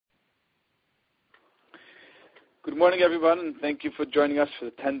Good morning, everyone, and thank you for joining us for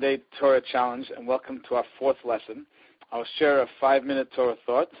the 10-day Torah challenge, and welcome to our fourth lesson. I'll share a 5-minute Torah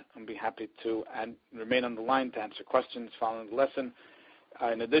thought and be happy to remain on the line to answer questions following the lesson.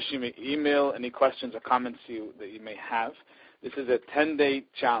 In addition, you may email any questions or comments that you may have. This is a 10-day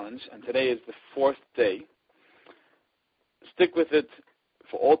challenge, and today is the fourth day. Stick with it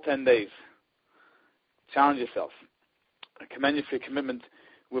for all 10 days. Challenge yourself. I commend you for your commitment.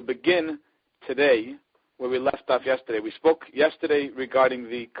 We'll begin today where we left off yesterday. We spoke yesterday regarding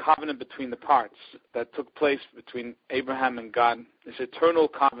the covenant between the parts that took place between Abraham and God, this eternal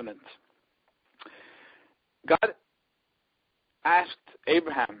covenant. God asked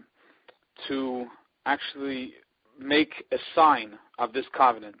Abraham to actually make a sign of this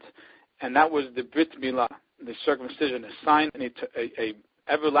covenant, and that was the Brit Milah, the circumcision, a sign, a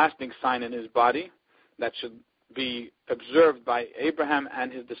everlasting sign in his body that should be observed by Abraham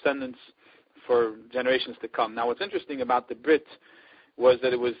and his descendants for generations to come. Now, what's interesting about the Brit was that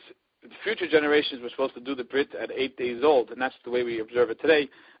the future generations were supposed to do the Brit at 8 days old, and that's the way we observe it today.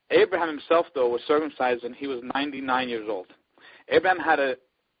 Abraham himself, though, was circumcised when he was 99 years old. Abraham had a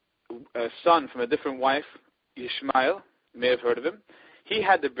son from a different wife, Ishmael. You may have heard of him. He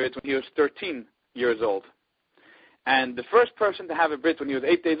had the Brit when he was 13 years old. And the first person to have a Brit when he was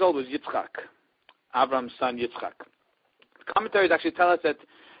 8 days old was Yitzchak, Abraham's son Yitzchak. The commentaries actually tell us that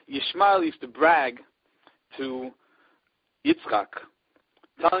Ishmael used to brag to Yitzchak,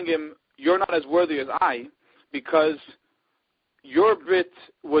 telling him, "You're not as worthy as I, because your Brit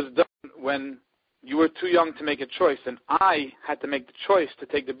was done when you were too young to make a choice, and I had to make the choice to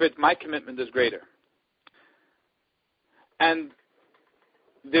take the Brit. My commitment is greater." And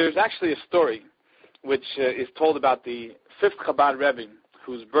there's actually a story which is told about the fifth Chabad Rebbe,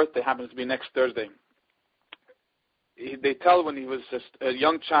 whose birthday happens to be next Thursday. They tell when he was just a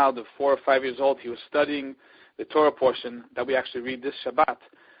young child of 4 or 5 years old, he was studying the Torah portion that we actually read this Shabbat.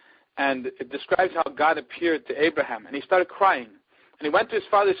 And it describes how God appeared to Abraham. And he started crying. And he went to his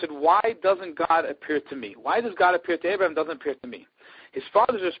father and said, "Why doesn't God appear to me? Why does God appear to Abraham and doesn't appear to me?" His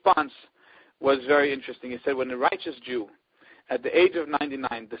father's response was very interesting. He said, when a righteous Jew, at the age of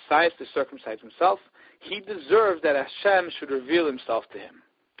 99, decides to circumcise himself, he deserves that Hashem should reveal himself to him.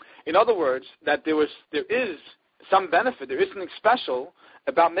 In other words, that there is some benefit, there is something special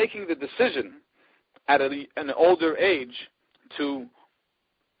about making the decision at an older age to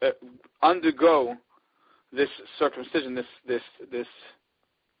undergo this circumcision, this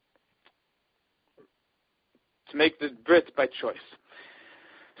to make the Brit by choice.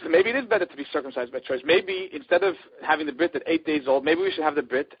 So maybe it is better to be circumcised by choice. Maybe instead of having the Brit at 8 days old, maybe we should have the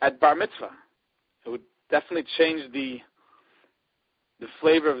Brit at Bar Mitzvah. It would definitely change the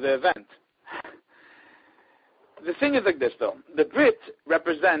flavor of the event. The thing is like this, though. The Brit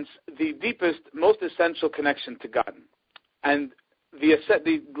represents the deepest, most essential connection to God. And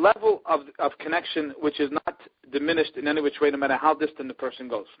the level of connection which is not diminished in any which way, no matter how distant the person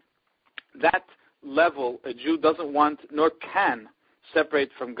goes. That level a Jew doesn't want nor can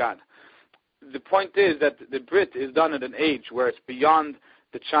separate from God. The point is that the Brit is done at an age where it's beyond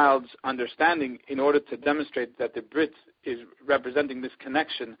the child's understanding in order to demonstrate that the Brit is representing this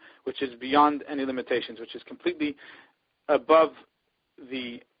connection which is beyond any limitations, which is completely above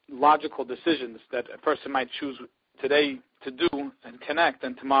the logical decisions that a person might choose today to do and connect,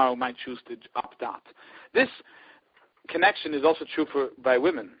 and tomorrow might choose to opt out. This connection is also true by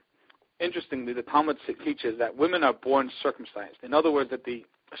women. Interestingly, the Talmud teaches that women are born circumcised. In other words, that the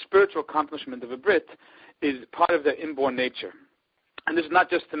spiritual accomplishment of a Brit is part of their inborn nature. And this is not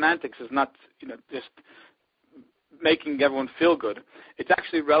just semantics. It's not just making everyone feel good. It's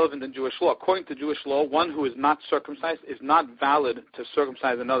actually relevant in Jewish law. According to Jewish law, one who is not circumcised is not valid to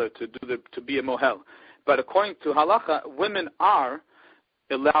circumcise another, to be a mohel. But according to halacha, women are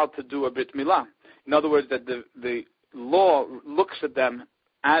allowed to do a Brit Milah. In other words, that the law looks at them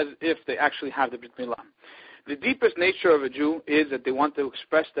as if they actually have the Brit Milah. The deepest nature of a Jew is that they want to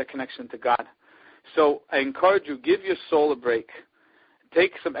express their connection to God. So I encourage you, give your soul a break.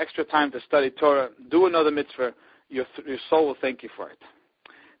 Take some extra time to study Torah. Do another mitzvah. Your soul will thank you for it.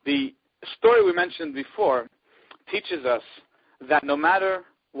 The story we mentioned before teaches us that no matter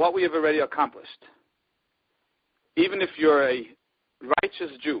what we have already accomplished, even if you're a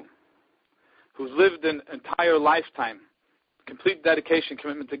righteous Jew who's lived an entire lifetime, complete dedication,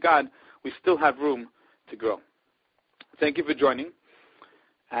 commitment to God, we still have room to grow. Thank you for joining,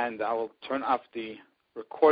 and I will turn off the recording.